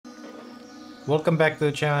Welcome back to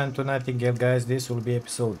the channel and to Nightingale, guys. This will be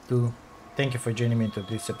episode 2. Thank you for joining me into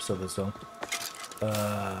this episode as well.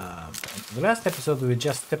 The last episode we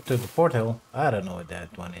just stepped to the portal. I don't know what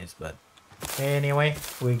that one is, but anyway,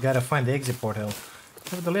 we gotta find the exit portal.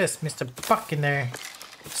 Nevertheless, Mr. Puck in there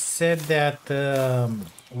said that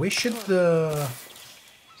we should...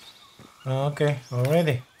 okay,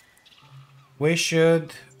 already. We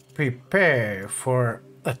should prepare for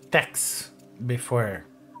attacks before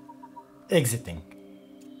exiting.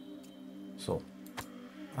 So,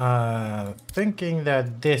 thinking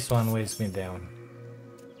that this one weighs me down.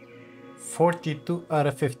 42 out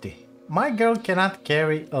of 50. My girl cannot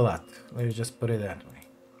carry a lot. Let's just put it that way.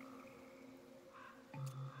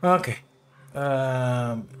 Okay.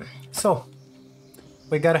 So,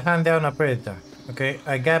 we gotta hunt down a predator. Okay,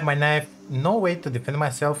 I got my knife. No way to defend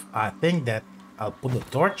myself. I think that I'll put the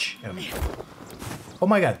torch and... Oh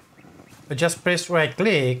my god. I just pressed right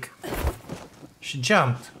click. She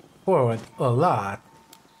jumped forward a lot.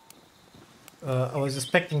 I was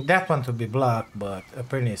expecting that one to be blocked, but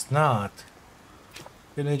apparently it's not.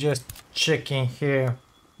 Gonna just checking here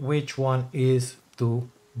which one is to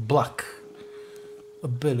block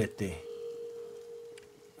ability.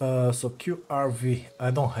 So QRV, I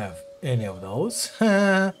don't have any of those.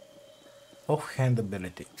 Offhand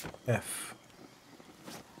ability, F.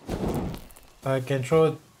 I can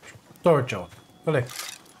throw torch out. Collect.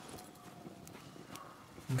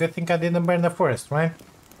 Good thing I didn't burn the forest, right?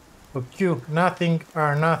 For Q, nothing.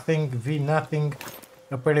 R, nothing. V, nothing.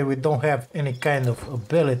 Apparently we don't have any kind of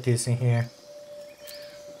abilities in here.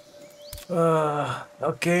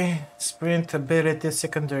 Okay. Sprint ability,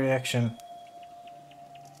 secondary action.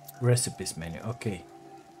 Recipes menu, okay.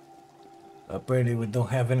 Apparently we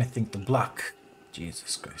don't have anything to block.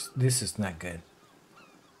 Jesus Christ, this is not good.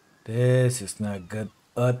 This is not good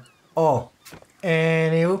at all.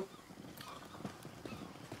 Anywho.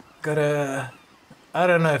 Gotta... I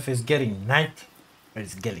don't know if it's getting night or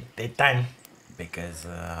it's getting daytime. Because,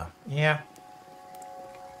 yeah.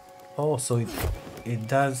 Also, it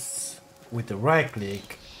does with the right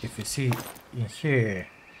click. If you see in here,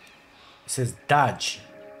 it says dodge,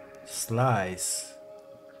 slice,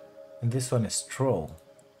 and this one is stroll.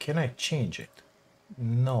 Can I change it?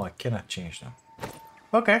 No, I cannot change them.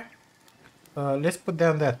 Okay. Let's put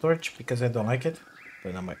down that torch because I don't like it.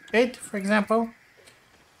 The number 8, for example.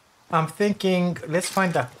 I'm thinking, let's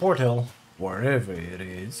find that portal, wherever it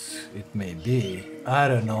is, it may be, I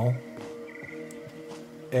don't know.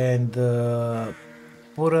 And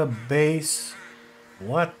put a base.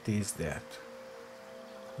 What is that?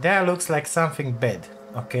 That looks like something bad.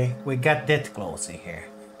 Okay, we got death claws in here.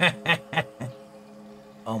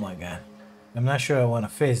 Oh my god. I'm not sure I want to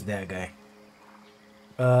face that guy.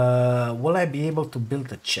 Will I be able to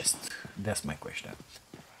build a chest? That's my question.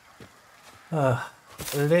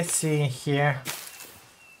 Let's see here.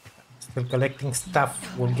 Still collecting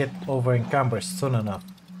stuff. We'll get over encumbered soon enough.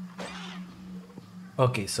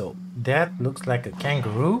 Okay, so that looks like a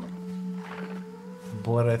kangaroo,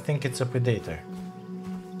 but I think it's a predator.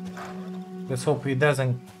 Let's hope he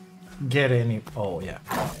doesn't get any. Oh yeah,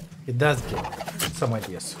 it does get some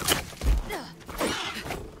ideas.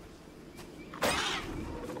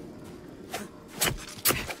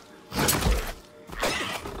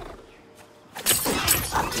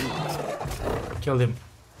 Kill him.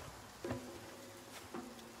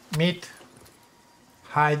 Meat.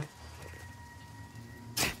 Hide.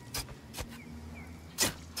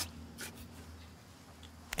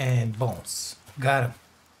 And bones. Got him.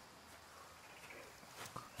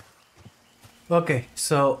 Okay,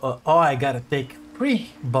 so I gotta take 3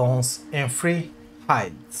 bones and 3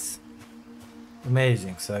 hides.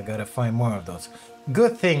 Amazing, so I gotta find more of those.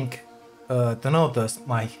 Good thing to notice,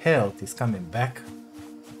 my health is coming back.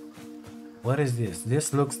 What is this?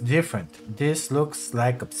 This looks different. This looks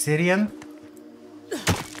like obsidian.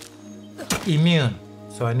 Immune.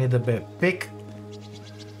 So I need a better pick.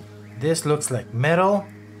 This looks like metal.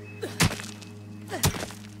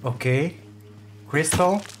 Okay.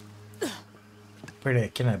 Crystal. Pretty,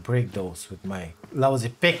 can I break those with my lousy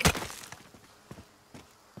pick?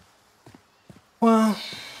 Well,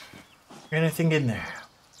 anything in there?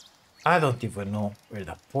 I don't even know where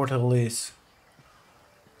the portal is.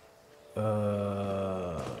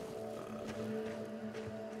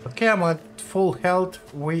 Okay, I'm at full health.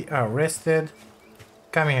 We are rested.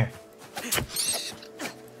 Come here.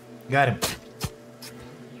 Got him.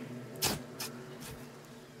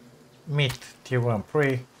 Meat, tier 1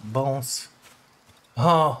 prey, bones.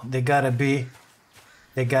 Oh, they gotta be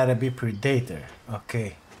predator.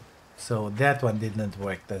 Okay, so that one didn't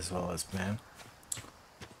work as well as planned.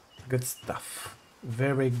 Good stuff.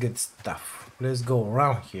 Very good stuff. Let's go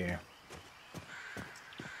around here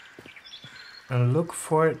and look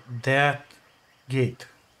for that gate.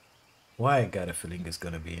 Why I got a feeling it's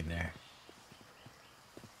gonna be in there.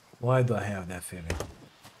 Why do I have that feeling?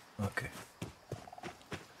 Okay.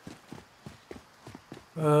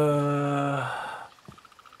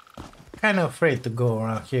 Kind of afraid to go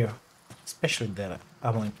around here, especially that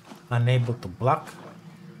I'm unable to block.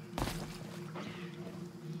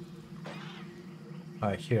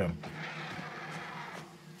 I hear him.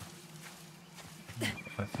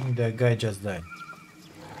 I think that guy just died.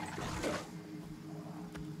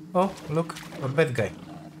 Oh, look, a bad guy.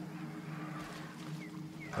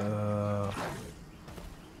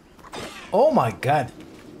 Oh my god.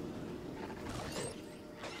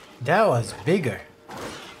 That was bigger.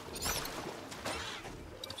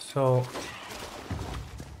 So...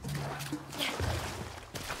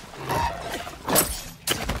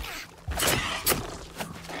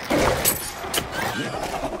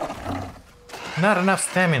 Not enough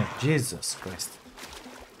stamina. Jesus Christ.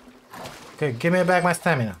 Okay, give me back my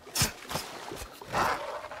stamina.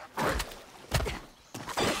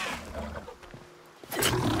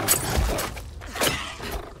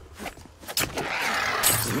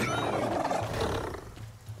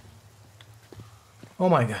 Oh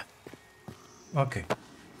my god. Okay.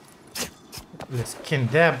 Let's skin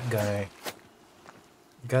that guy.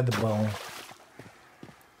 Got the bone.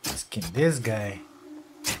 Let's skin this guy.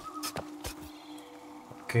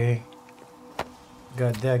 Okay.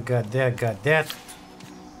 Got that, got that, got that.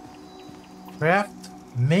 Craft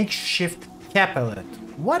makeshift capelet.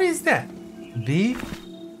 What is that? B?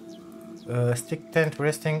 Stick tent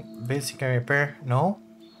resting, basic and repair. No.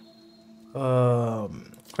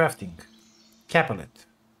 Crafting. Capelet.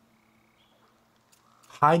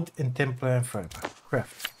 Hide and Templar and fiber.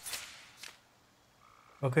 Craft.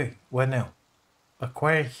 Okay, what now?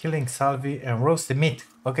 Acquire healing salve and roasted meat.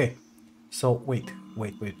 Okay. So wait.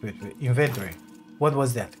 Inventory. What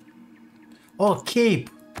was that? Oh, cape.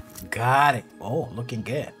 Got it. Oh, looking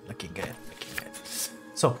good. Looking good.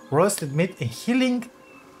 So roasted meat and healing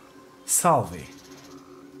salve.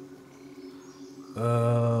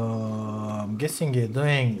 I'm guessing you're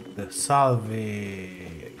doing the salve.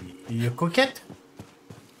 You cook it?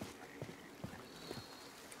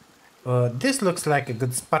 This looks like a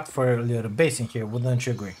good spot for a little base in here, wouldn't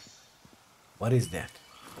you agree? What is that?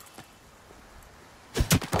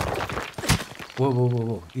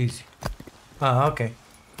 Whoa, easy. Ah, okay.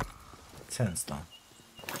 Sandstone.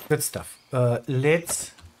 Good stuff.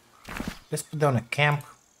 Let's put down a camp.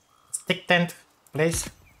 Stick tent, place.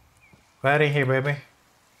 Right in here, baby.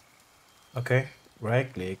 Okay,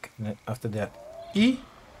 right click. And after that, E.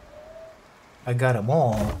 I got them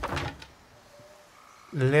all.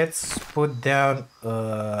 Let's put down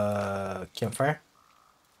campfire.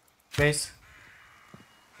 Place.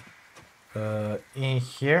 In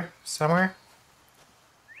here somewhere.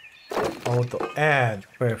 Auto add.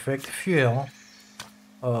 Perfect. Fuel.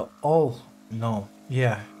 No.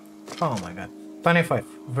 Yeah. Oh my god. 25.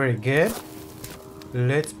 Very good.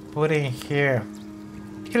 Let's put in here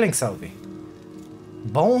healing salve.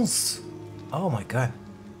 Bones. Oh my god.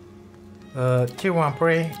 Tier 1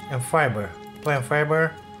 prey and fiber. Plant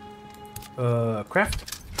fiber.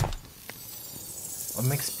 Craft.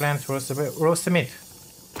 Mixed plant roasted meat.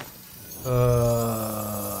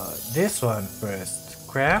 This one first.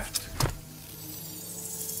 Craft.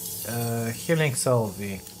 Healing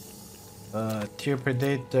salve. Tier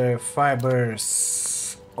predator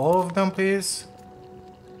fibers. All of them, please.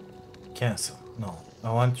 Cancel. No,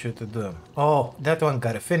 I want you to do them. Oh, that one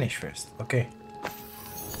gotta finish first. Okay.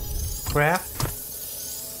 Craft.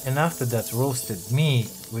 And after that roasted meat,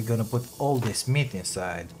 we're gonna put all this meat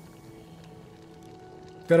inside.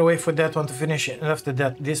 Gotta wait for that one to finish, and after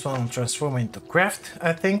that this one will transform into craft,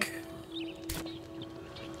 I think.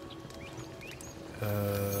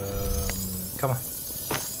 Come on.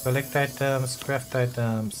 Collect items, craft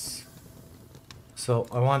items. So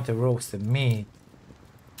I want the roasted meat.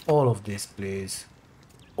 All of this, please.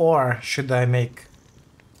 Or should I make...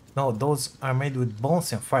 No, those are made with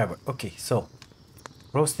bones and fiber. Okay, so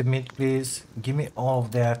roasted meat, please. Give me all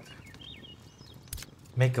of that.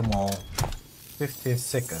 Make them all. 15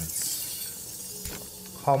 seconds.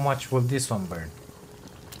 How much will this one burn?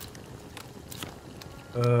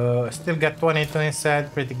 Still got 22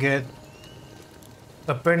 inside. Pretty good.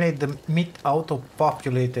 Apparently the meat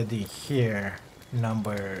auto-populated in here.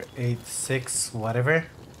 Number 86, whatever.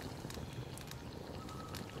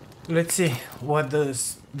 Let's see, what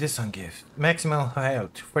does this one give? Maximum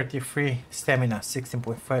health, 43, stamina,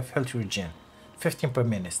 16.5, health regen, 15 per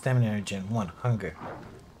minute, stamina regen, 1, hunger.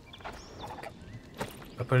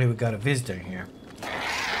 Apparently we got a visitor here.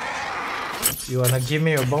 You wanna give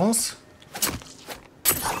me your bones?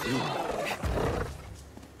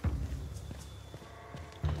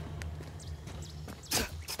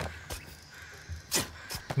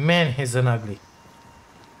 Man, he's an ugly.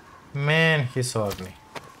 Man, he's so ugly.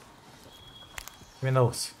 Give me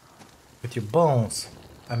those. With your bones,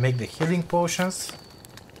 I make the healing potions.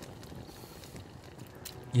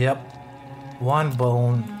 Yep. 1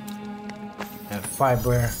 bone and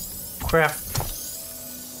fiber craft.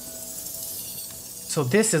 So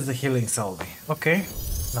this is the healing salve. Okay.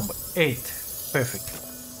 Number 8. Perfect.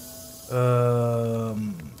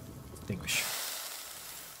 Distinguish.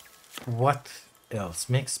 What else?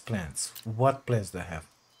 Mix plants. What plants do I have?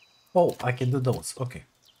 Oh, I can do those. Okay.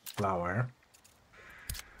 Flower.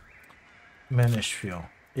 Manage fuel.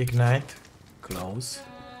 Ignite. Close.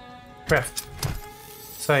 Craft.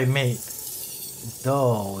 So I made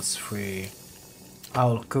those 3.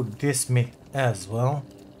 I'll cook this meat as well.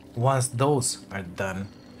 Once those are done.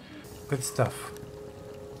 Good stuff.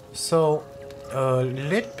 So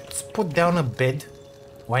let's put down a bed.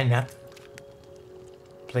 Why not?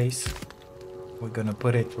 Place. We're gonna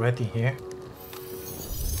put it right in here.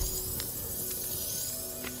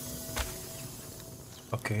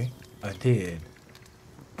 Okay, I did.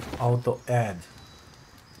 Auto add.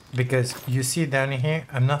 Because you see down here,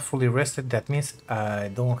 I'm not fully rested. That means I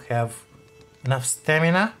don't have enough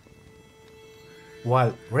stamina.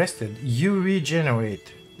 While rested, you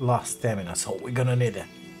regenerate lost stamina. So we're gonna need that.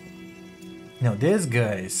 Now these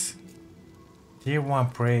guys, tier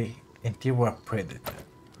 1 prey and tier 1 predator.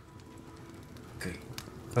 Okay,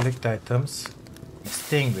 collect items.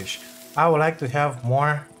 Extinguish. I would like to have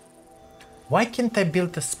more. Why can't I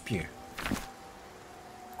build a spear?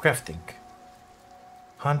 Crafting.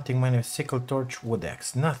 Hunting manual, sickle, torch, wood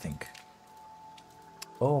axe. Nothing.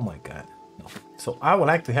 Oh my god. No. So I would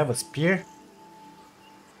like to have a spear.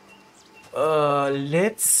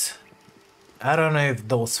 Let's... I don't know if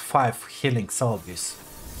those 5 healing salves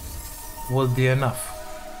will be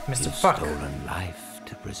enough. Mr. You've Fuck. stolen life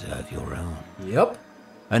to preserve your own. Yep.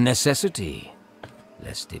 A necessity,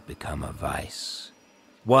 lest it become a vice.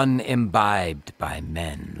 One imbibed by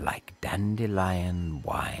men like dandelion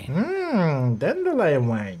wine. Dandelion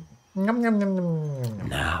wine. Yum, yum, yum, yum.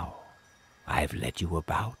 Now, I've led you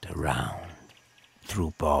about around.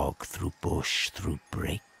 Through bog, through bush, through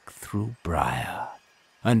brake, through briar.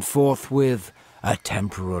 And forthwith a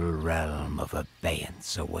temporal realm of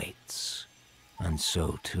abeyance awaits. And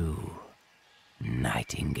so too,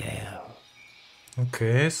 Nightingale.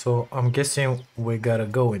 Okay, so I'm guessing we gotta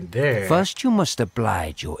go in there. First you must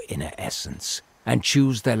oblige your inner essence, and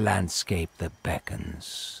choose the landscape that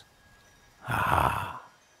beckons. Ah,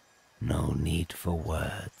 no need for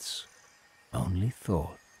words, only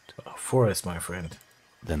thought. Forest, my friend.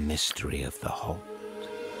 The mystery of the Holt.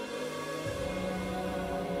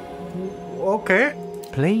 Okay.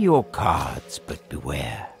 Play your cards, but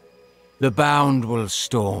beware. The bound will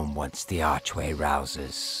storm once the archway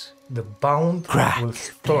rouses. The bound Crack will their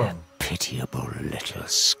storm. pitiable little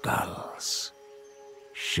skulls.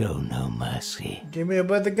 Show no mercy. Give me a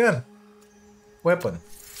better gun. Weapon.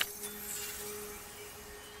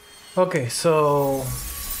 Okay, so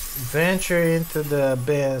venture into the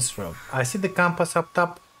Ben's room. I see the compass up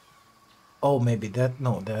top. Oh, maybe that.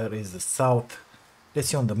 No, that is the south. Let's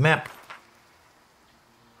see on the map.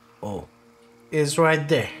 Oh, it's right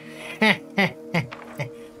there.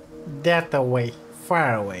 That away,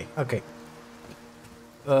 far away. Okay.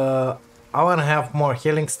 I want to have more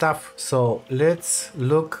healing stuff, so let's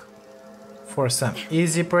look for some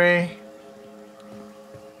easy prey.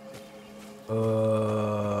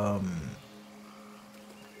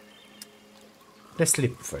 Let's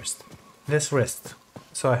sleep first. Let's rest.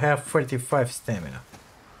 So I have 45 stamina.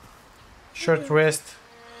 Short rest.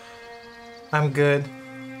 I'm good.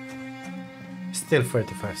 Still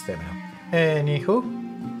 45 stamina. Anywho,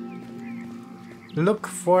 look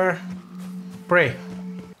for prey.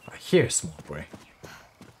 I hear small prey.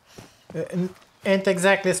 Ain't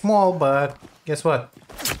exactly small, but guess what?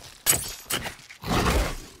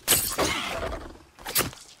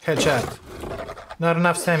 Headshot. Not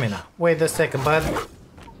enough stamina. Wait a second, bud.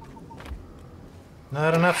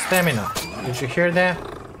 Not enough stamina. Did you hear that?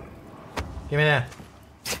 Give me that.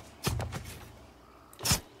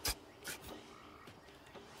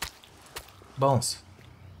 Bones.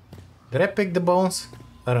 Did I pick the bones?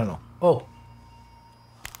 I don't know. Oh.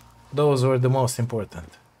 Those were the most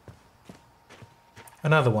important.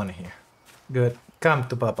 Another one here. Good. Come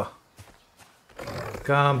to Papa.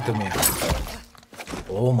 Come to me.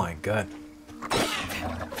 Oh my god.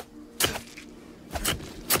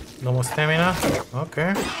 No more stamina?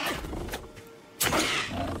 Okay.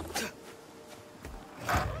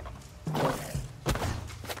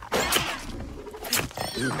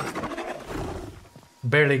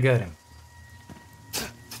 Barely got him.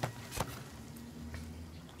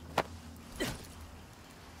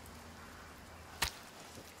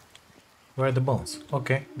 Where are the bones?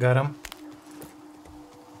 Okay, got him.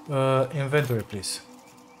 Inventory, please.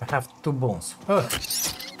 I have 2 bones. Oh,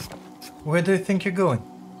 where do you think you're going?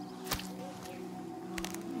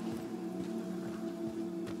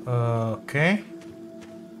 Okay.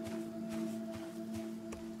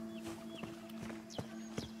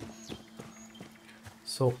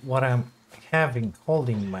 So what I'm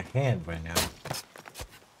holding in my hand right now.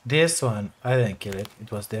 This one, I didn't kill it.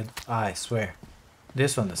 It was dead. I swear.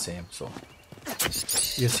 This one the same, so.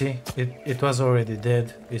 You see, it was already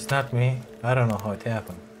dead. It's not me. I don't know how it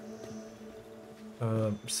happened.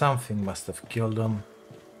 Something must have killed them.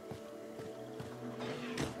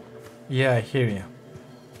 Yeah, I hear you.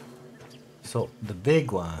 So the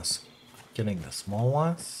big ones killing the small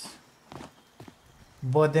ones,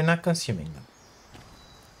 but they're not consuming them.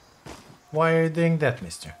 Why are you doing that,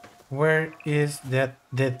 mister? Where is that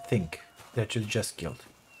dead thing that you just killed?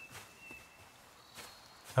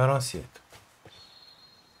 I don't see it.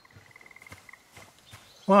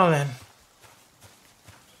 Well then.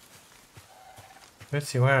 Let's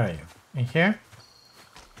see, where are you? In here?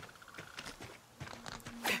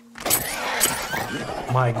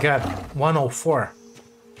 My god, 104.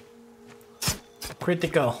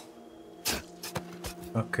 Critical.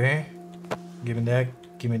 Okay. Give me that,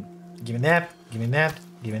 give me that, give me that,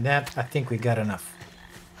 give me that. I think we got enough.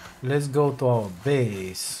 Let's go to our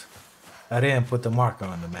base. I didn't put the marker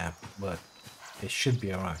on the map, but it should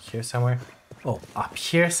be around here somewhere. Oh, up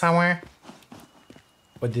here somewhere?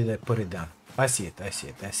 Or did I put it down? I see it, I see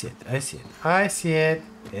it, I see it, I see it. I see it.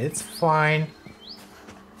 It's fine.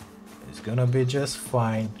 It's gonna be just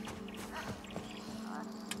fine.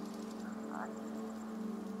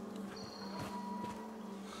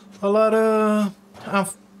 A lot of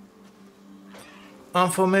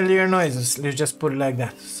unfamiliar noises. Let's just put it like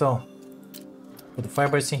that. So, put the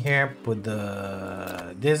fibers in here. Put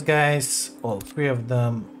these guys, all 3 of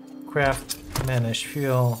them. Craft, manage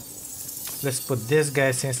fuel. Let's put these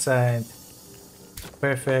guys inside.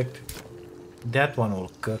 Perfect. That one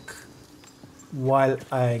will cook. While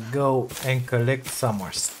I go and collect some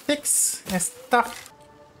more sticks and stuff.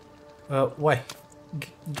 Wait.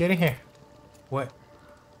 Get in here. What?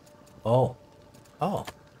 Oh. Oh.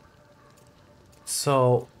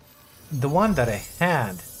 So, the one that I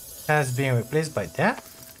had has been replaced by that?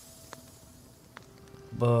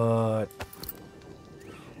 But...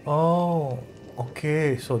 Oh,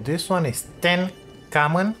 okay. So this one is 10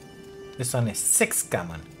 common. This one is 6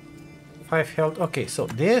 common. 5 health. Okay, so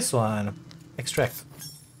this one... Extract.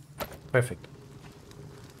 Perfect.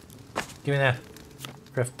 Give me that.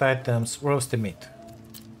 Craft items. Roasted meat.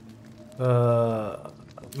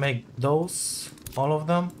 Make those. All of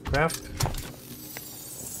them. Craft.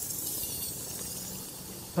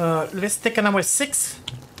 Let's take a number 6.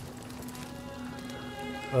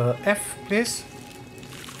 F, please.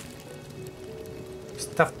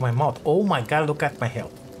 Stuffed my mouth. Oh my god, look at my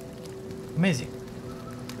health. Amazing.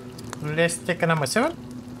 Let's take a number 7.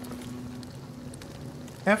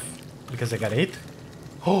 F, because I gotta eat.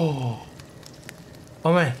 Oh,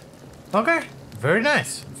 oh man. Okay, very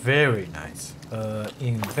nice. Very nice.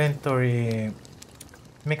 Inventory.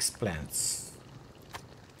 Mixed plants.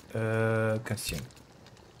 Consume.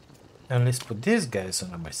 And let's put these guys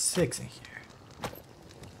on number 6 in here.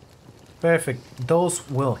 Perfect. Those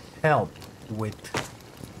will help with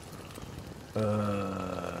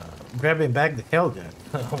grabbing back the health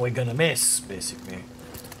that we're gonna miss, basically.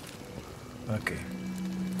 Okay.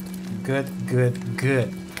 Good, good,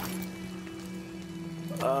 good.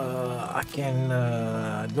 I can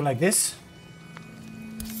do like this.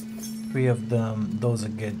 3 of them. Those are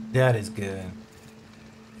good. That is good.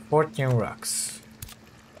 14 rocks.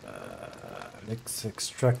 Let's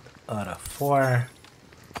extract out of 4.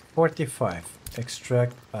 45.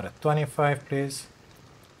 Extract out of 25, please.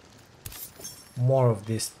 More of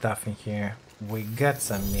this stuff in here. We got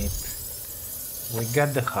some meat. We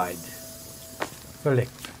got the hide.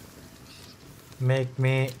 Collect. Make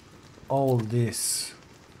me all these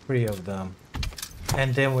 3 of them.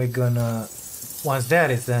 And then we're gonna... Once that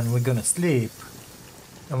is done, we're gonna sleep.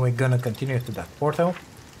 And we're gonna continue to that portal.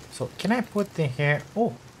 So, can I put in here...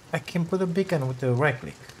 Oh, I can put a beacon with the right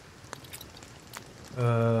click.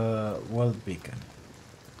 World beacon.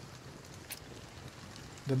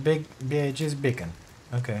 The big B.I.G's beacon.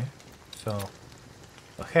 Okay. So,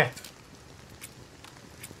 a hat.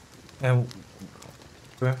 And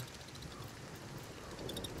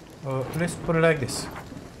let's put it like this.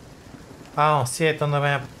 I don't see it on the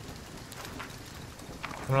map.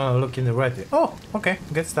 I'm not looking the right way. Oh, okay,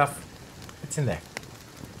 good stuff. It's in there.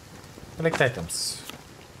 Collect items.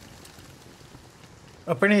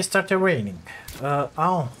 Apparently it started raining. I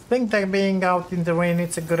don't think that being out in the rain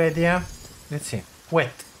is a good idea. Let's see.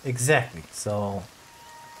 Wet, exactly. So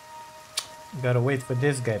gotta wait for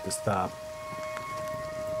this guy to stop.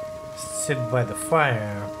 Sit by the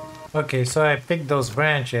fire. Okay, so I picked those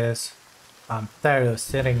branches. I'm tired of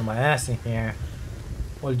sitting my ass in here.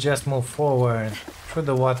 We'll just move forward through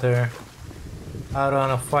the water. I don't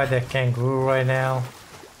want to fight that kangaroo right now.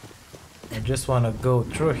 I just want to go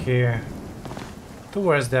through here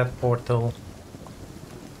towards that portal.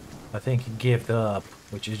 I think he gave up,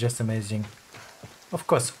 which is just amazing. Of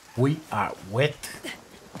course, we are wet.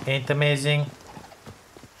 Ain't amazing.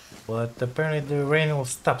 But apparently the rain will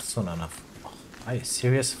stop soon enough. Oh, are you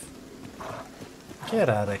serious? Get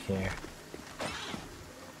out of here.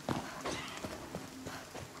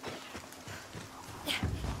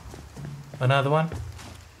 Another one?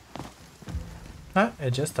 Ah,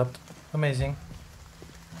 it just stopped. Amazing.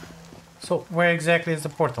 So, where exactly is the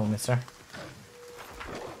portal, mister?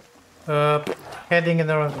 Heading in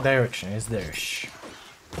the wrong direction. Is there? Shh.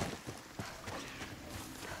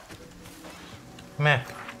 Map.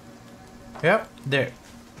 Yep, there.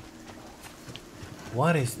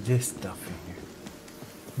 What is this stuff in here?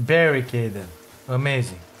 Barricaded.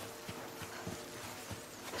 Amazing.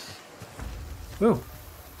 Ooh.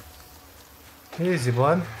 Easy,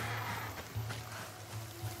 bud.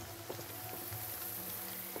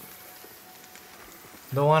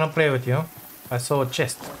 Don't want to play with you. I saw a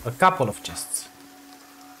chest. A couple of chests.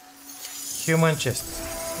 Human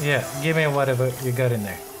chests. Yeah, give me whatever you got in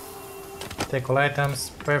there. Take all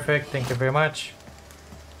items. Perfect. Thank you very much.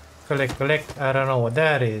 Collect, collect. I don't know what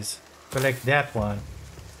that is. Collect that one.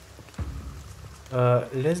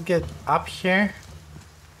 Let's get up here.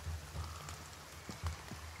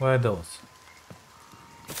 What are those?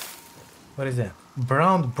 What is that?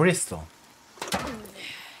 Brown Bristol.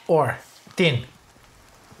 Ore. Tin.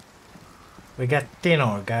 We got tin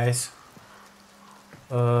ore, guys.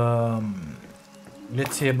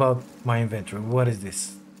 Let's see about my inventory. What is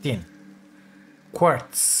this? Tin.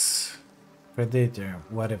 Quartz. Predator.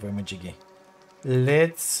 Whatever, Majigi.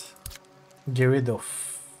 Let's get rid of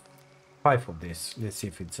 5 of this. Let's see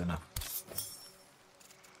if it's enough.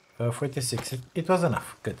 46. It was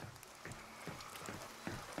enough. Good.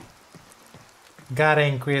 Gotta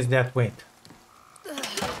increase that weight.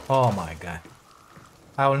 Oh my god.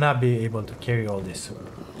 I will not be able to carry all this.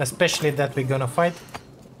 Especially that we're gonna fight.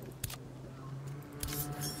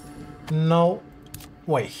 No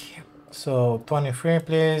way. So 23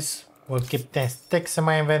 please. We'll keep 10 sticks in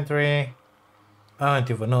my inventory. I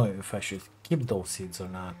don't even know if I should keep those seeds or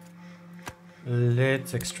not.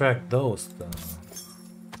 Let's extract those though.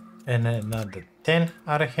 And another 10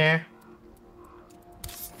 out of here.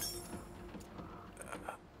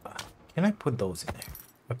 Can I put those in there?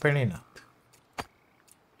 Apparently not.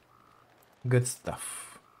 Good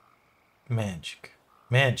stuff. Magic.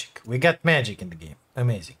 Magic. We got magic in the game.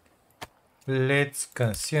 Amazing. Let's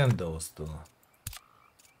consume those two.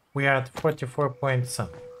 We are at 44 point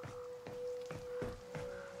something.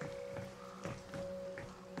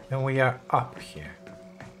 And we are up here.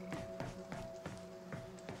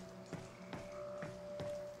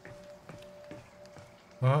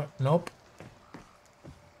 Nope.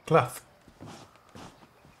 Cloth.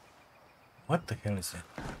 What the hell is that?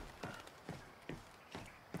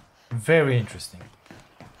 Very interesting.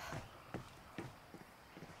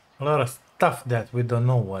 A lot of stuff that we don't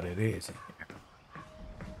know what it is in here.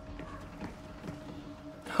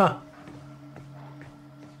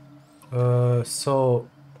 Huh. So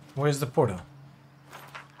where's the portal?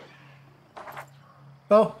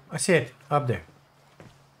 Oh, I see it up there.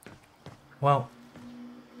 Well,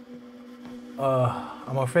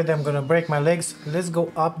 I'm afraid I'm gonna break my legs. Let's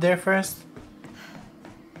go up there first.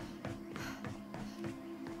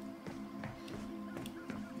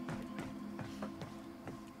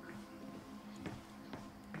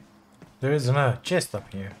 There is another chest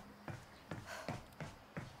up here.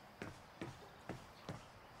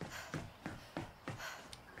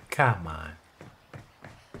 Come on.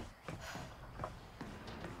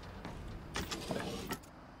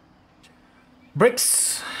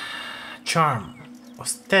 Bricks. Charm. Or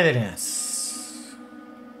steadiness.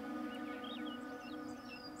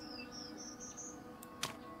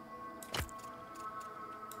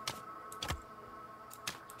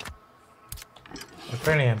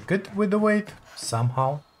 Apparently I'm good with the weight.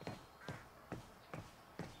 Somehow.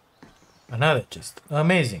 another chest.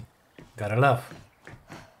 Amazing. Gotta love.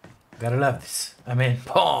 Gotta love this. I mean,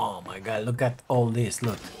 oh my god, look at all this,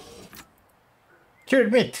 look.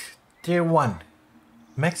 Cured meat, tier 1.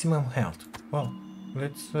 Maximum health. Well,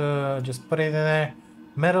 let's just put it in there.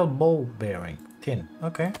 Metal ball bearing, tin,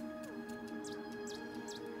 okay.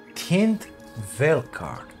 Tinned veil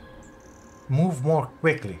card. Move more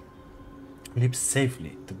quickly. Leap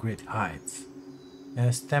safely to great heights.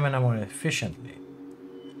 And stamina more efficiently.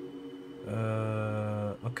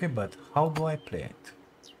 Okay, but how do I play it?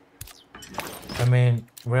 I mean,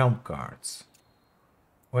 realm cards.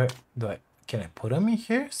 Where do I... Can I put them in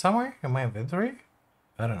here somewhere in my inventory?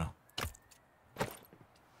 I don't know.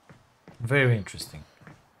 Very interesting.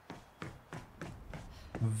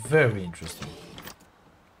 Very interesting.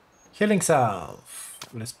 Healing salve.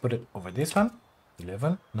 Let's put it over this one.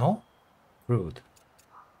 11. No. Rude.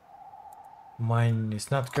 Mine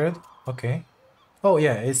is not good. Okay. Oh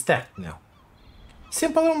yeah, it's that now.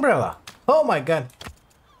 Simple umbrella. Oh my god.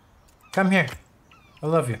 Come here. I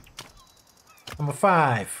love you. Number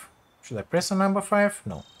 5. Should I press on number 5?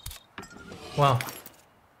 No. Well.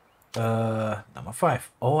 Number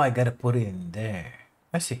 5. Oh, I gotta put it in there.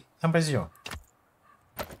 I see. Number 0.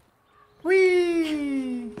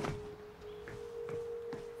 Whee!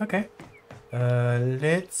 Okay.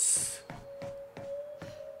 Let's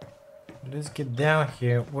get down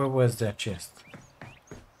here. Where was that chest?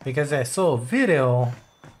 Because I saw a video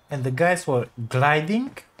and the guys were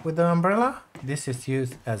gliding with the umbrella. This is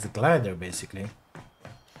used as a glider basically.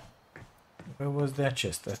 Where was that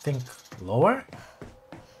chest? I think lower?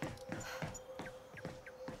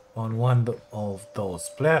 On one of those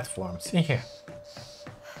platforms. In here.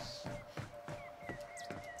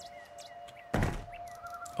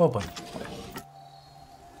 Open.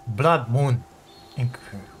 Blood moon.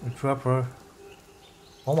 Proper.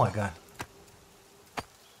 Oh my god.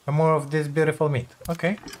 More of this beautiful meat.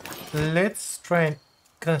 Okay. Let's try and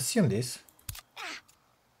consume this.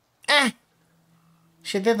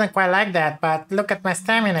 She didn't quite like that, but look at my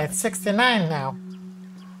stamina. It's 69 now.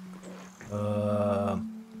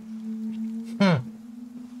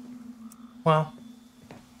 Well.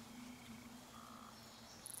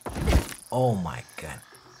 Oh my god.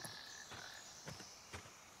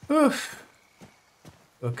 Oof.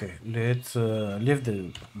 Okay, let's leave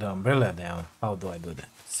the umbrella down. How do I do that?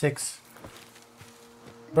 6.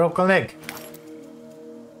 Broken leg.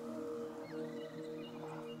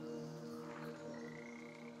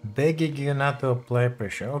 Begging you not to apply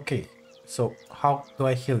pressure. Okay, so how do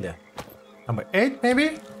I heal that? Number 8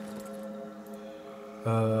 maybe?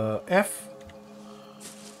 F.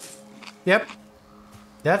 Yep.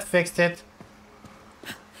 That fixed it.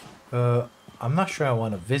 I'm not sure I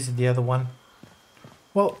want to visit the other one.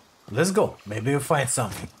 Well, let's go. Maybe we'll find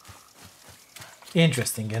something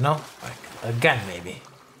interesting, you know? Like a gun, maybe.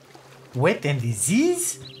 Wet and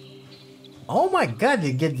disease? Oh my god,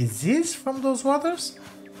 you get disease from those waters?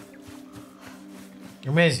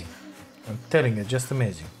 Amazing. I'm telling you, just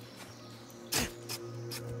amazing.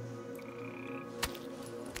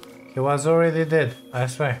 He was already dead, I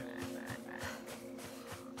swear.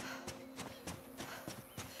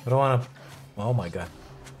 I don't wanna... Oh my god.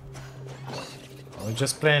 I was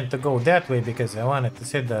just planning to go that way because I wanted to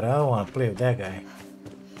say that I don't want to play with that guy.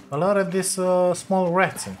 A lot of these small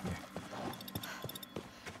rats in here.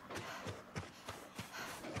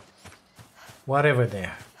 Whatever they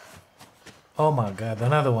are. Oh my god,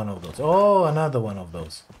 another one of those. Oh, another one of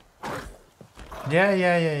those.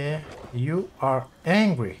 Yeah. You are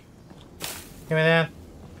angry. Give me that.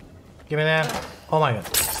 Give me that. Oh my god.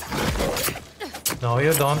 No,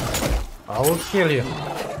 you don't. I will kill you.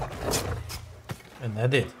 And I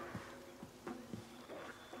did.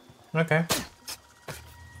 Okay.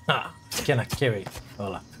 Ah, cannot carry it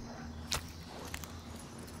all up.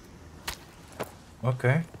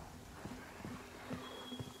 Okay.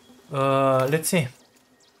 Let's see.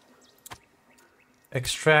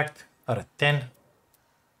 Extract out of 10.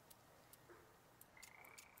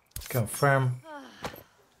 Confirm.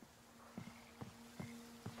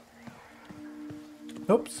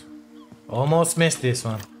 Oops. Almost missed this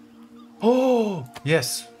one. Oh,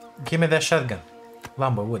 yes. Give me that shotgun.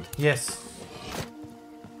 Lumber wood. Yes.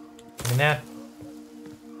 Give me that.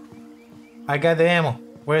 I got the ammo.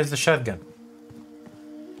 Where's the shotgun?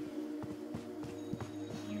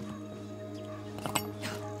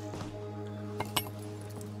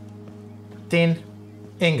 Tin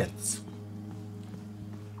ingots.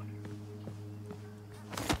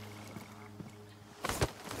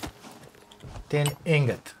 Tin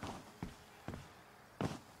ingot.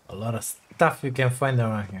 A lot of stuff you can find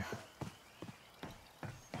around here.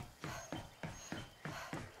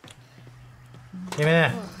 Give me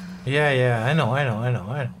that. Yeah, yeah, I know, I know, I know,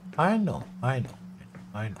 I know. I know, I know,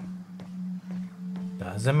 I know.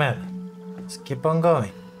 Doesn't matter. Let's keep on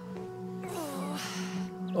going.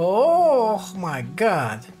 Oh my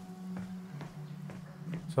god.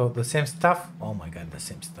 So the same stuff? Oh my god, the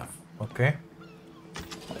same stuff. Okay.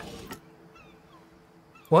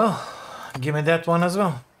 Well, give me that one as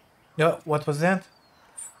well. Yeah, what was that?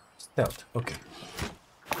 Stealth. Okay.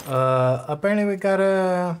 Apparently we got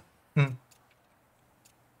a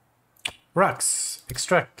rocks.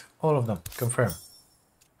 Extract all of them. Confirm.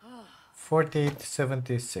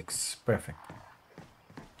 4876. Perfect.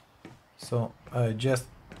 So I just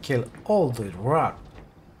kill all the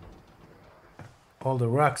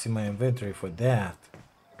rocks in my inventory for that.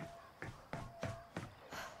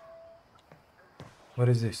 What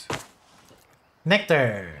is this?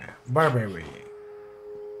 Nectar! Barberry.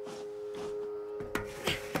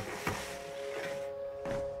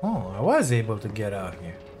 Oh, I was able to get out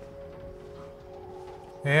here.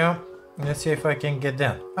 Yeah, let's see if I can get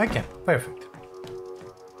down. I can. Perfect.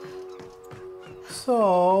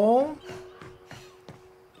 So...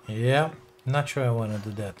 yeah, not sure I want to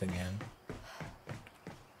do that again.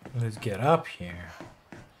 Let's get up here.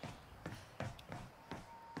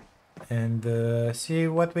 And see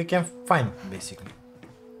what we can find, basically.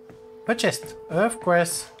 A chest, of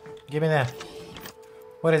course. Give me that.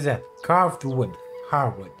 What is that? Carved wood.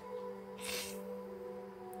 Hardwood.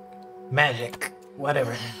 Magic.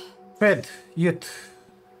 Whatever. Red. Youth.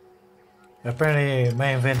 Apparently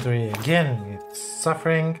my inventory again, it's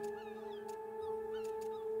suffering.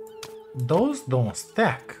 Those don't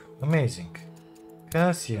stack. Amazing.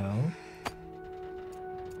 Calcium.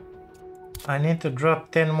 I need to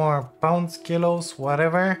drop 10 more pounds, kilos,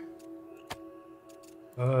 whatever.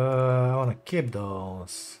 I want to keep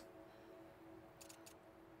those.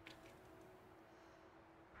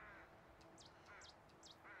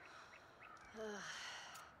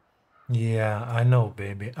 Yeah, I know,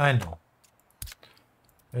 baby. I know.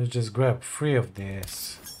 Let's just grab 3 of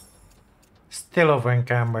these. Still over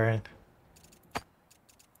encumbered.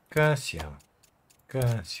 Calcium.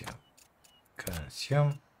 Calcium.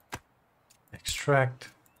 Calcium. Extract.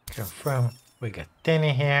 Confirm. We got 10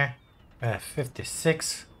 in here.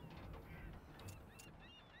 56.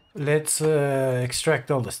 Let's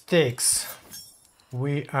extract all the sticks.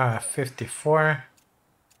 We are 54.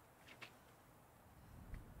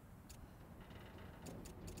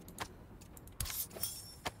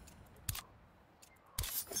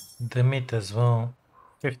 The meat as well.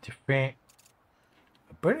 53.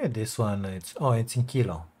 Apparently this one it's it's in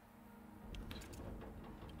kilo.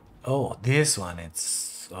 Oh, this one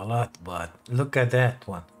it's a lot, but look at that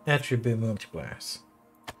one. Attribute multipliers.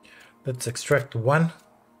 Let's extract 1.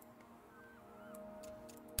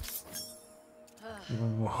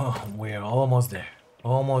 Whoa, we're almost there.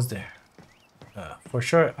 Almost there. For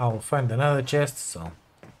sure I'll find another chest, so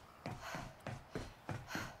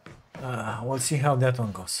we'll see how that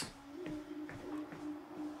one goes.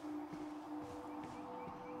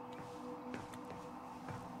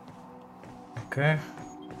 Okay.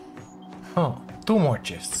 Oh, 2 more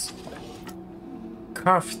chests.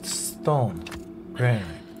 Carved stone.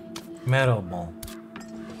 Granite. Metal bone.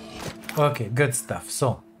 Okay, good stuff.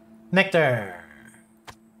 So, nectar.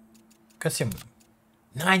 Consume.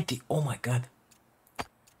 90. Oh my god.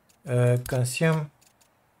 Consume.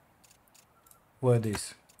 What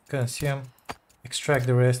is? Consume. Extract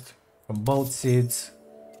the rest from both seeds.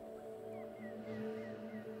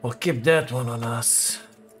 We'll keep that one on us.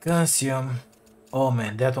 Consume. Oh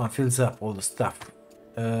man, that one fills up all the stuff.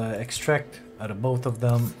 Extract out of both of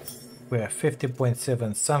them. We're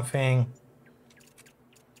 50.7 something.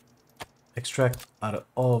 Extract out of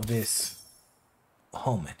all of this.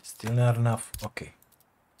 Oh man, still not enough. Okay.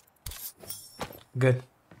 Good.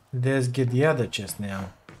 Let's get the other chest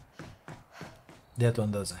now. That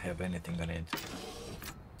one doesn't have anything on it.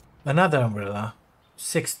 Another umbrella.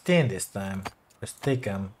 16 this time. Let's take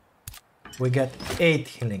them. We got 8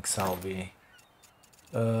 healing salvi.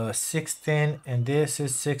 16 and this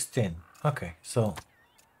is 16. Okay, so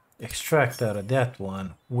extract out of that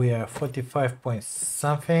one. We are 45 point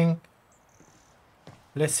something.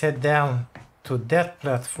 Let's head down to that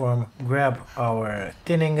platform, grab our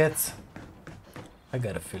tin ingots. I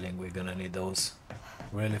got a feeling we're gonna need those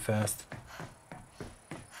really fast.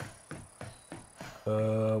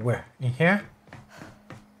 Where? In here?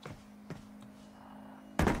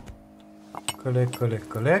 Collect, collect,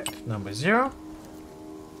 collect. Number 0.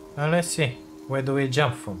 And let's see. Where do we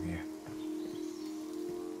jump from here?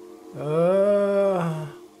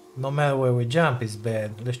 No matter where we jump is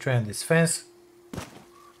bad. Let's try on this fence.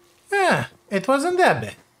 Ah, it wasn't that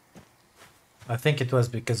bad. I think it was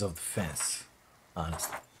because of the fence,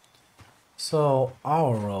 honestly. So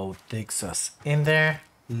our road takes us in there.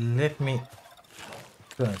 Let me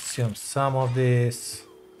consume some of this.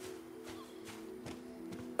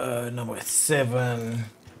 Number 7.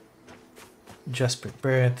 Just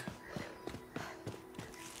prepared.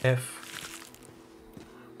 F.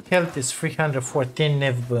 Health is 314,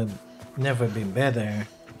 never been better.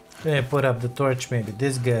 Then I put up the torch, maybe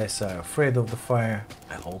these guys are afraid of the fire,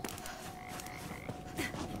 I hope.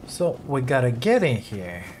 So we gotta get in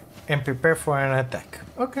here and prepare for an attack.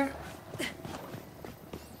 Okay.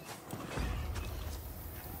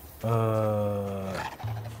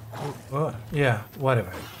 Yeah,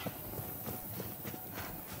 whatever.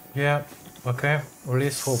 Yeah, okay.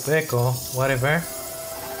 Release Hope Echo, whatever.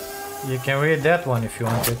 You can read that one if you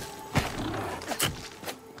want it.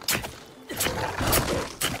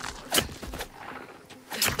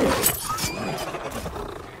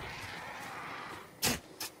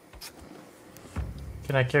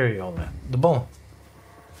 Can I carry all that? The bone.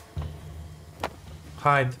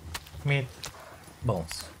 Hide, meat,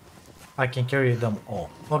 bones. I can carry them all.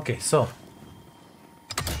 Okay, so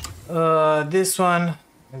this one,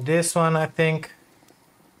 I think.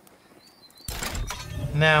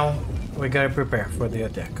 Now we gotta prepare for the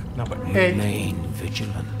attack. Number 8. Remain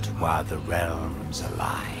vigilant while the realms are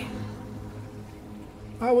alive.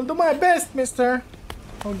 I will do my best, mister.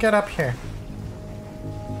 I'll get up here.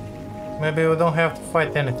 Maybe we don't have to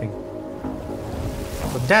fight anything.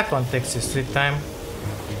 But that one takes his sweet time.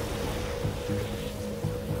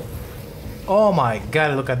 Oh my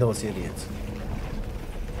god, look at those idiots.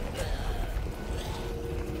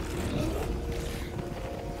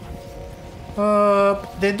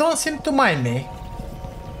 They don't seem to mind me.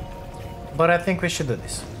 But I think we should do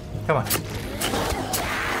this. Come on.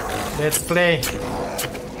 Let's play.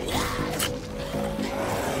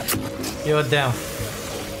 You're down.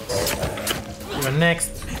 You're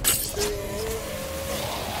next.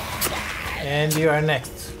 And you are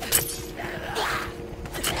next.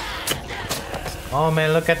 Oh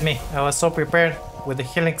man, look at me. I was so prepared with the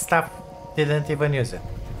healing stuff. Didn't even use it.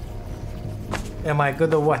 Am I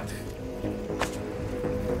good or what?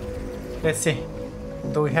 Let's see.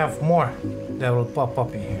 Do we have more that will pop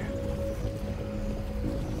up in here?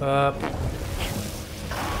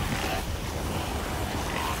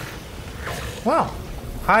 Wow.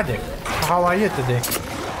 Hi there. How are you today?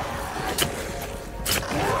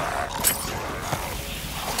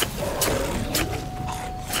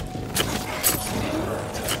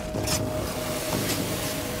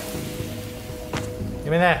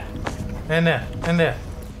 Give me that. And there. And there.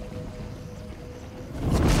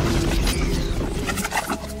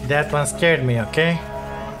 That one scared me, okay?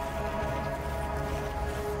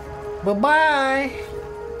 Bye-bye.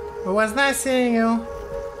 It was nice seeing you.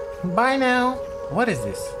 Bye now. What is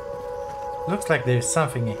this? Looks like there's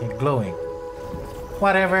something in here glowing.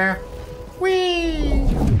 Whatever. Whee!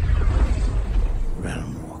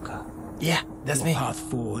 Realm Walker. Yeah, that's Your me. path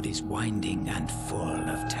forward is winding and full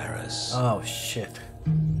of terrors. Oh shit.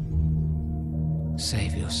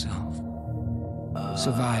 Save yourself.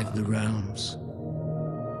 Survive the realms.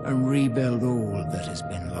 And rebuild all that has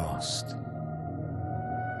been lost.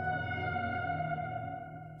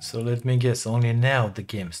 So let me guess, only now the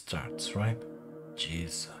game starts, right?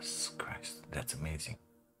 Jesus Christ, that's amazing.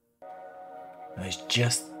 That's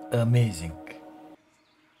just amazing.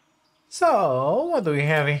 So, what do we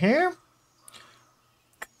have in here?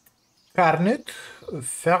 Carnut,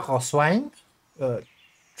 Ferroswine,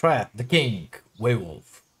 Trat, the King,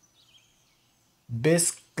 Werewolf.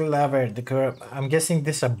 Bisclaver, the curb. I'm guessing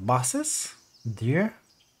these are bosses? Deer,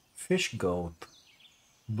 Fish Goat,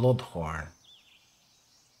 Bloodhorn,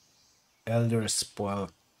 Elder Spoil,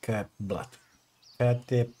 Cat Blood,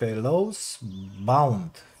 Caterpillars,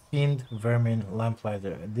 Bound, Fiend, Vermin,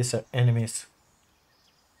 Lamplighter. These are enemies.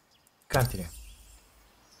 Continue.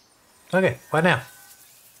 Okay, what now?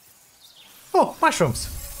 Oh, mushrooms.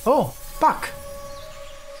 Oh, Puck.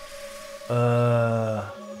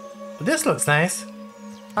 This looks nice.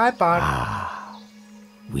 Hi, Puck.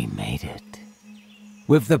 We made it.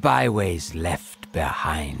 With the byways left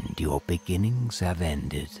behind, your beginnings have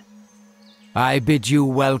ended. I bid you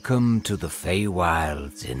welcome to the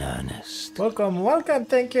Feywilds in earnest. Welcome, welcome,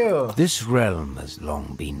 thank you. This realm has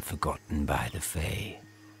long been forgotten by the Fey,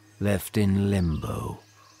 left in limbo,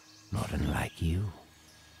 not unlike you.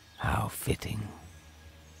 How fitting.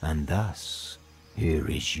 And thus, here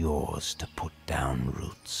is yours to put down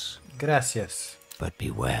roots. Gracias. But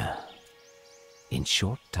beware. In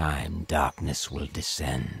short time, darkness will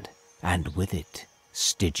descend, and with it,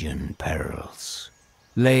 Stygian perils.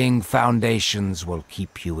 Laying foundations will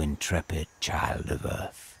keep you intrepid, child of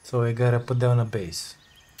Earth. So I gotta put down a base.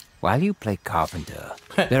 While you play carpenter,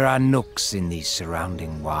 there are nooks in these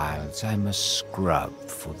surrounding wilds I must scrub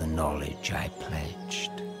for the knowledge I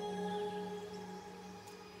pledged.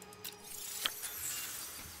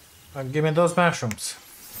 Give me those mushrooms.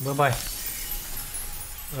 Bye-bye.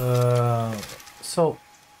 So,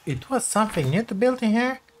 it was something new to build in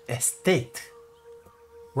here? Estate.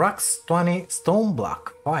 Rocks 20, stone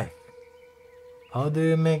block 5. How do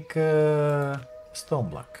you make stone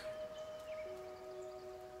block?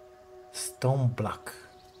 Stone block.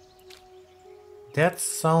 That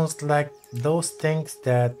sounds like those things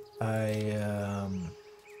that I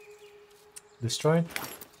destroyed.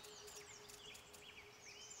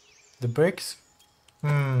 The bricks? I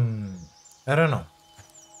don't know.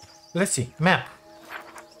 Let's see. Map.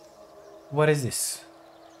 What is this?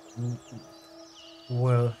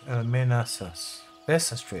 Well, amenazas.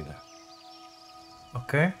 Essence trader.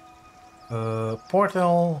 Okay.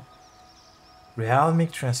 Portal.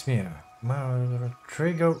 Realmic transmitter.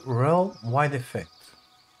 Trigger realm wide effect.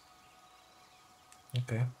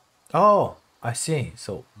 Okay. Oh, I see.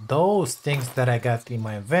 So those things that I got in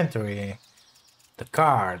my inventory, the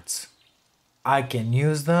cards, I can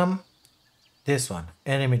use them. This one,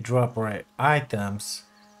 enemy drop rare items,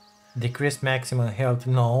 decrease maximum health,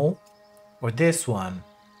 no. Or this one,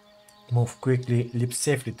 move quickly, leap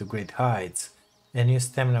safely to great heights, and use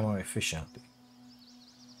stamina more efficiently.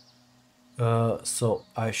 So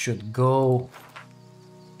I should go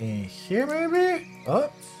in here maybe?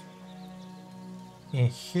 Oh, in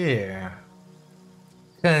here.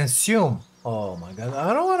 Consume. Oh my god,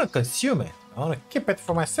 I don't want to consume it. I want to keep it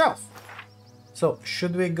for myself. So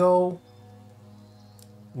should we go?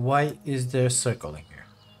 Why is there a circle in here?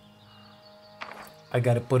 I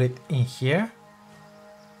gotta put it in here.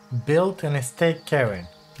 Build an estate carrying.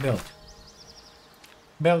 Build.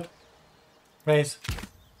 Build. Raise.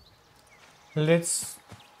 Let's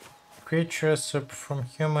creatures up from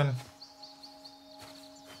human.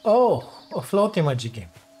 Oh, a floating magic game.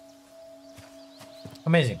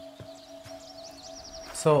 Amazing.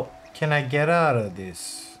 So can I get out of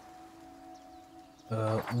this?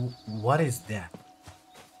 What is that?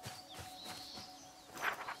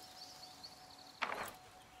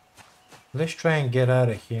 Let's try and get out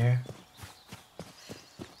of here.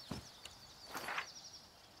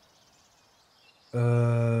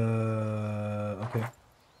 Okay.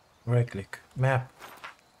 Right click. Map.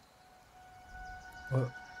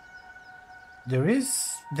 There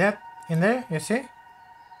is that in there, you see?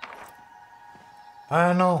 I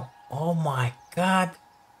don't know. Oh my god.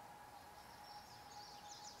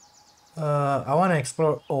 I want to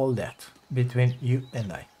explore all that between you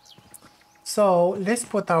and I. So let's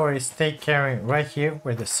put our estate carrying right here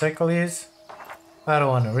where the circle is. I don't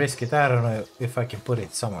want to risk it. I don't know if I can put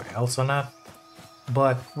it somewhere else or not.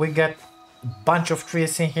 But we got a bunch of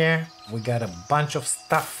trees in here. We got a bunch of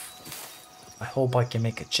stuff. I hope I can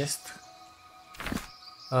make a chest.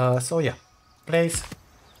 So yeah. Place.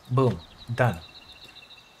 Boom. Done.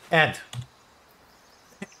 Add.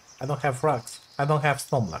 I don't have rocks. I don't have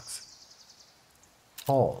stone blocks.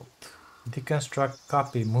 Hold. Deconstruct,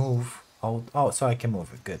 copy, move. Out. Oh, so I can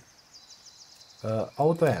move it. Good.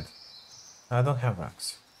 Auto add. I don't have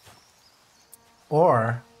rocks.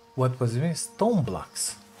 Or, what was it? Stone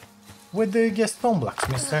blocks. Where do you get stone blocks,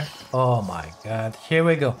 mister? Oh my god. Here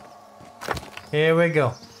we go. Here we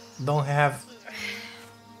go. Don't have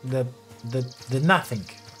the nothing.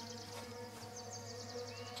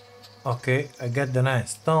 Okay, I got the 9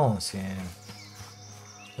 stones in.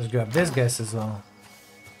 Let's grab this guys as well.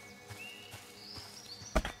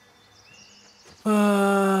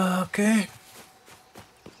 Okay.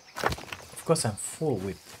 Of course I'm full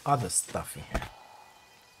with other stuff in here.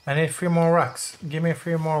 I need 3 more rocks. Give me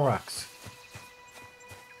 3 more rocks.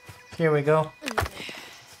 Here we go.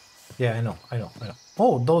 Yeah, I know.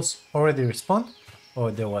 Oh, those already respawned? Or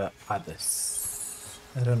there were others?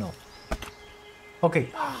 I don't know. Okay,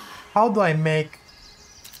 how do I make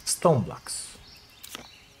stone blocks?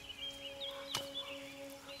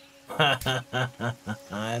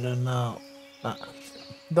 I don't know.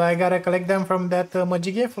 Do I gotta collect them from that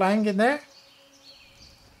Majige flying in there?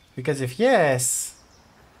 Because if yes,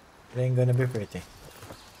 it ain't gonna be pretty.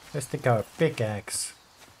 Let's take our pickaxe.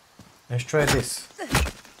 Let's try this.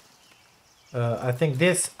 I think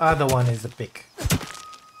this other one is the pick.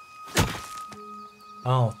 I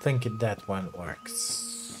don't think that one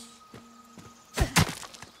works.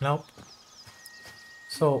 Nope.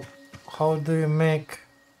 So, how do you make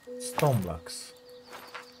stone blocks?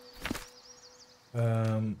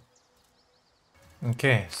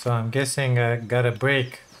 Okay, so I'm guessing I gotta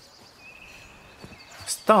break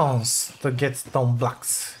stones to get stone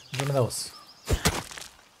blocks. Give me those.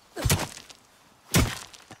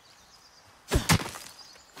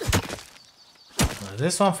 Does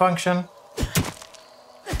this one function?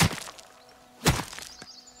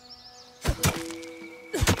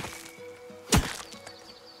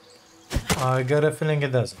 I got a feeling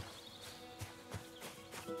it doesn't.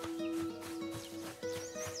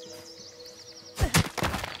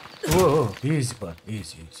 Whoa, easy, bud.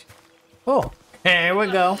 Easy, easy. Oh, here we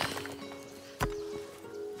go.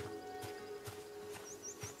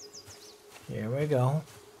 Here we go.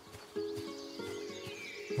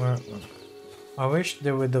 I wish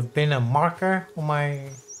there would have been a marker on my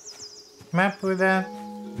map with that,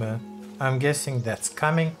 but I'm guessing that's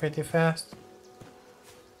coming pretty fast.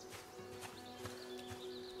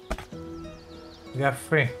 We got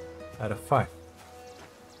 3 out of 5.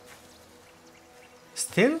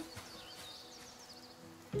 Still?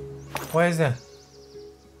 Why is that?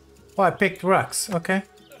 Oh, I picked rocks. Okay.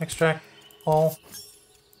 Extract all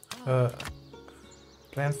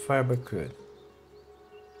plant fiber crude.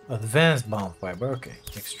 Advanced bound fiber. Okay.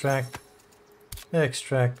 Extract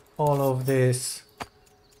all of this.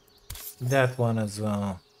 That one as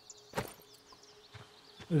well.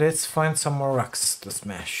 Let's find some more rocks to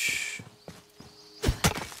smash.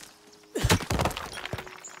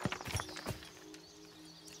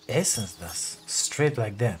 Essence dust. Straight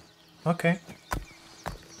like that. Okay.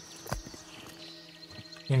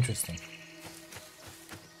 Interesting.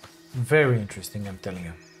 Very interesting, I'm telling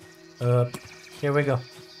you. Here we go.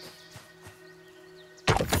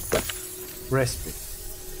 Respite.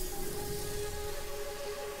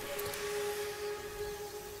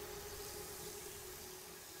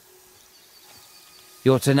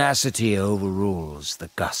 Your tenacity overrules the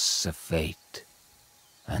gusts of fate,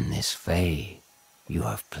 and this Fae you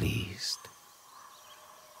have pleased.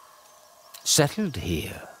 Settled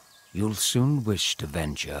here, you'll soon wish to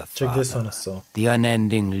venture Check farther. this one as well. The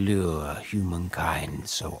unending lure humankind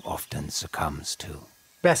so often succumbs to.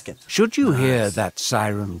 Basket. Should you hear that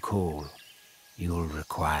siren call, you'll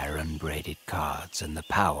require unbraided cards and the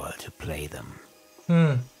power to play them.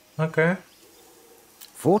 Okay.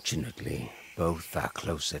 Fortunately, both are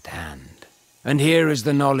close at hand. And here is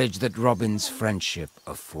the knowledge that Robin's friendship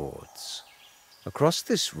affords. Across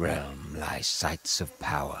this realm lie sites of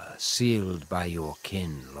power sealed by your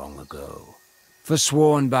kin long ago,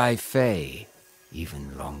 forsworn by Fae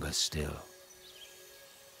even longer still.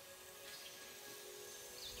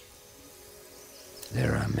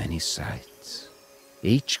 There are many sites,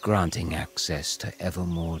 each granting access to ever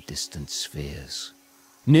more distant spheres.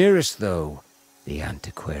 Nearest, though, the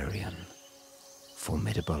Antiquarian,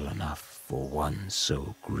 formidable enough for one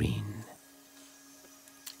so green.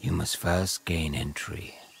 You must first gain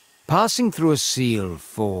entry, passing through a seal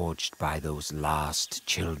forged by those last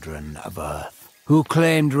children of Earth, who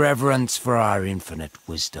claimed reverence for our infinite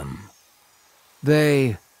wisdom.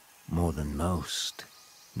 They, more than most,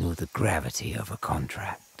 knew the gravity of a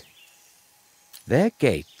contract. Their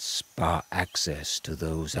gates bar access to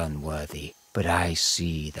those unworthy, but I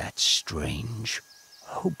see that strange,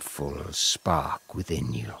 hopeful spark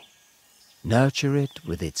within you. Nurture it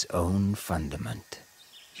with its own fundament,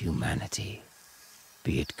 humanity.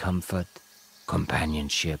 Be it comfort,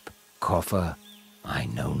 companionship, coffer, I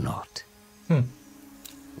know not.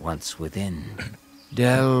 Once within,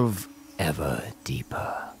 delve ever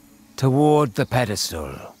deeper, toward the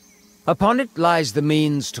pedestal. Upon it lies the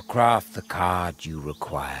means to craft the card you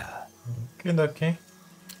require. Okay.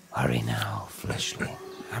 Hurry now, fleshling,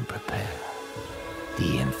 and prepare.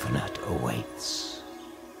 The infinite awaits.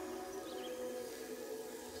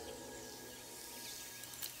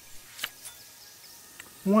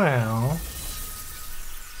 Well,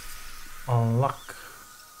 unlock.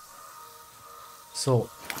 So,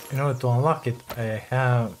 in order to unlock it,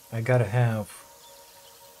 I gotta have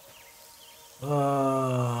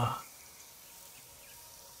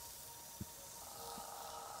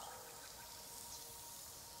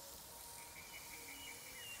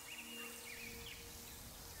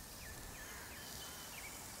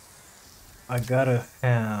I gotta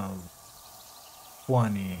have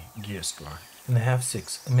 20 gear score and I have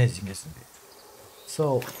 6. Amazing, isn't it?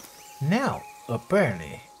 So now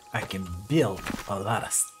apparently I can build a lot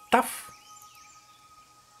of stuff.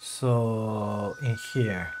 So in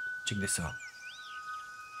here, check this out.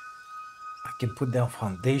 I can put down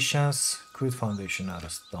foundations, create foundation out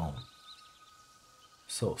of stone.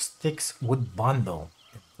 So sticks, wood bundle,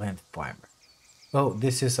 and plant fiber. Oh,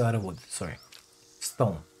 this is out of wood, sorry.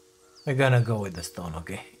 Stone. We're gonna go with the stone,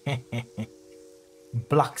 okay?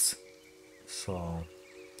 Blocks. So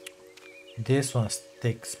this one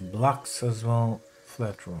takes blocks as well.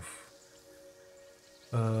 Flat roof.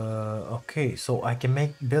 Okay, so I can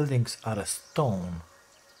make buildings out of stone.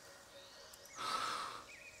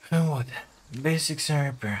 And what? Basics and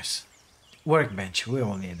repairs. Workbench, we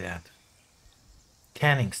will need that.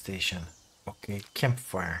 Canning station. Okay,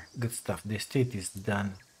 campfire. Good stuff. The estate is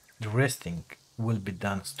done. The resting will be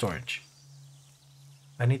done storage.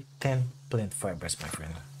 I need 10 plant fibers, my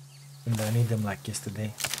friend. And I need them like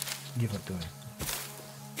yesterday. Give it to me.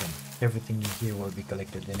 And everything in here will be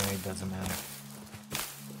collected anyway, it doesn't matter.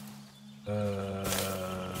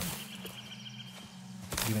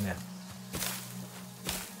 Give me that.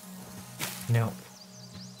 No.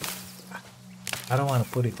 I don't want to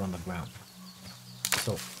put it on the ground.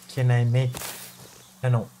 So, can I make, I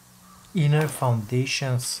don't know, inner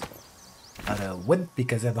foundations out of wood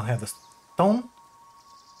because I don't have a stone?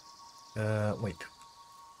 Wait.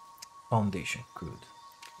 Foundation, good.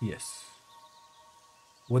 Yes.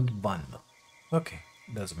 Wood bundle. Okay,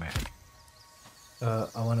 doesn't matter.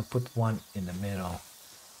 I want to put one in the middle.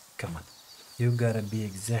 Come on. You gotta be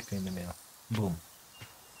exactly in the middle. Boom.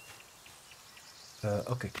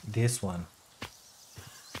 Okay, this one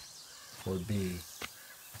will be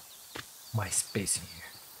my space in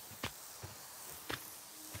here.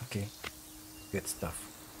 Okay, good stuff.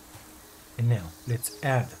 And now let's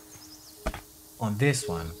add on this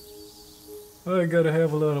one. I gotta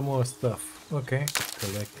have a lot of more stuff. Okay,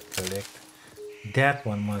 collect. That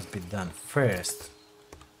one must be done first.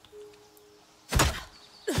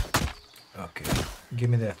 Okay, give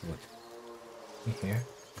me that wood. In here.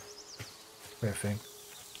 Perfect.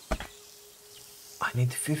 I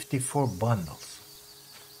need 54 bundles.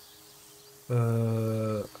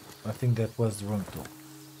 I think that was wrong too.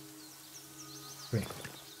 3.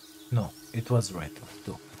 No, it was right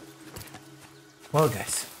too. Well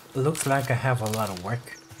guys, looks like I have a lot of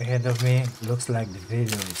work ahead of me. Looks like the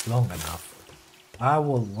video is long enough. I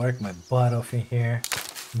will work my butt off in here.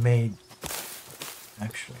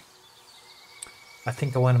 Actually, I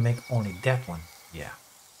think I want to make only that one. Yeah.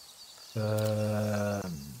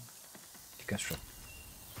 Deconstruct.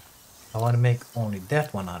 I want to make only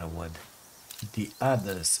that one out of wood. The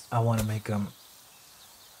others, I want to make them.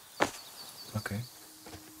 Okay.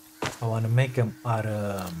 I want to make them out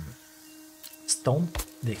of stone,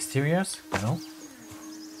 the exteriors, you know.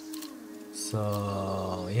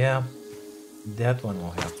 So yeah, that one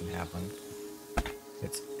will have to happen.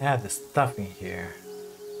 Let's add the stuff in here.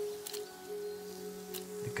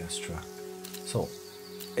 Deconstruct. So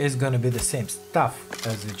it's gonna be the same stuff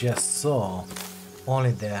as you just saw,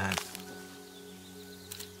 only that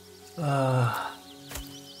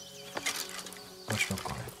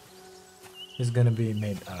whatchamacallit, it's gonna be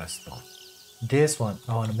made out of stone. This one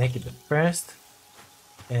I want to make it the first,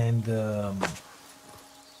 and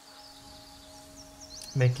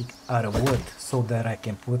make it out of wood so that I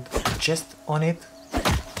can put a chest on it.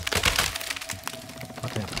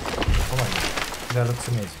 Okay. Oh my god, that looks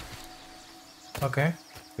amazing. Okay,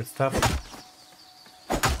 good stuff.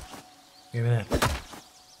 Give me that.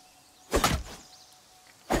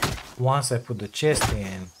 Once I put the chest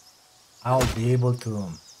in, I'll be able to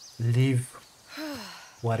leave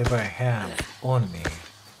whatever I have on me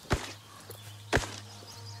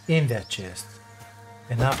in that chest,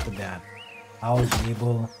 and after that I'll be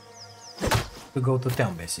able to go to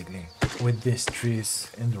town basically with these trees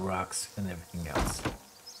and the rocks and everything else.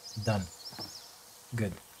 Done.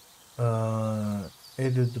 Good.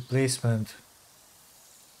 Edit the placement.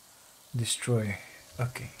 Destroy.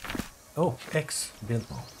 Okay. Oh, X. Build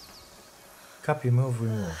mode. Copy, move,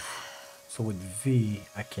 remove. So with V,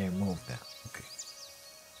 I can move that. Okay.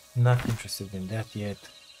 Not interested in that yet.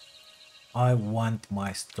 I want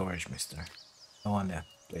my storage, mister. I want that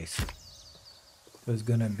place. There's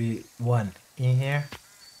gonna be one in here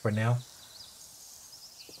for now.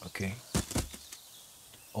 Okay.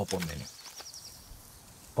 Open menu.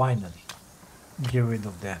 Finally. Get rid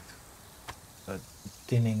of that.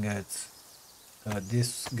 Tin ingots.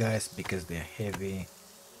 These guys because they're heavy.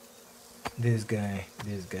 This guy,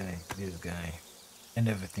 this guy, this guy. And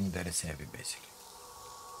everything that is heavy basically.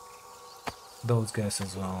 Those guys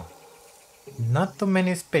as well. Not too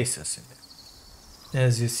many spaces in it,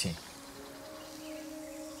 as you see.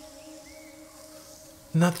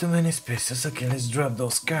 Not too many spaces. Okay, let's drop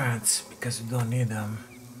those cards because we don't need them.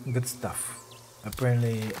 Good stuff.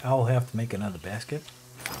 Apparently, I'll have to make another basket.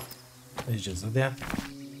 Let's just do that.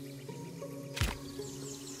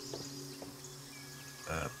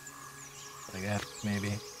 Like that,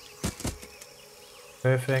 maybe.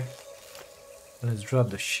 Perfect. Let's drop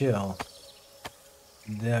the shell.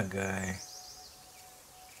 That guy.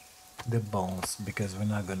 the bones because we're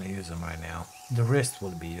not gonna use them right now. The rest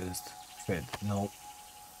will be used. Fed, no.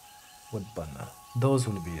 Wood bundle. Those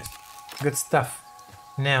will be used. Good stuff.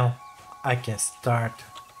 Now I can start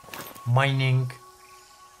mining.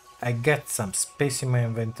 I got some space in my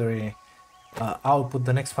inventory. I'll put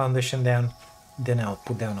the next foundation down. Then I'll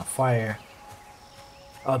put down a fire.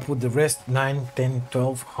 I'll put the rest 9, 10,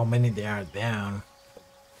 12, how many they are down.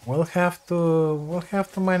 We'll have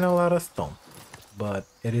to mine a lot of stone. But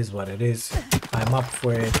it is what it is. I'm up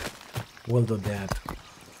for it. We'll do that.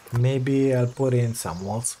 Maybe I'll put in some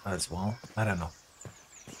walls as well. I don't know.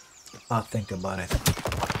 I'll think about it.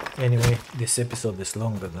 Anyway, this episode is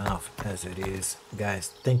longer enough as it is.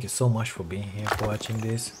 Guys, thank you so much for being here, for watching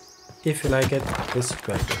this. If you like it, please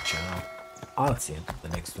subscribe to the channel. I'll see you in the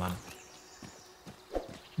next one.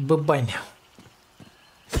 Bye-bye now.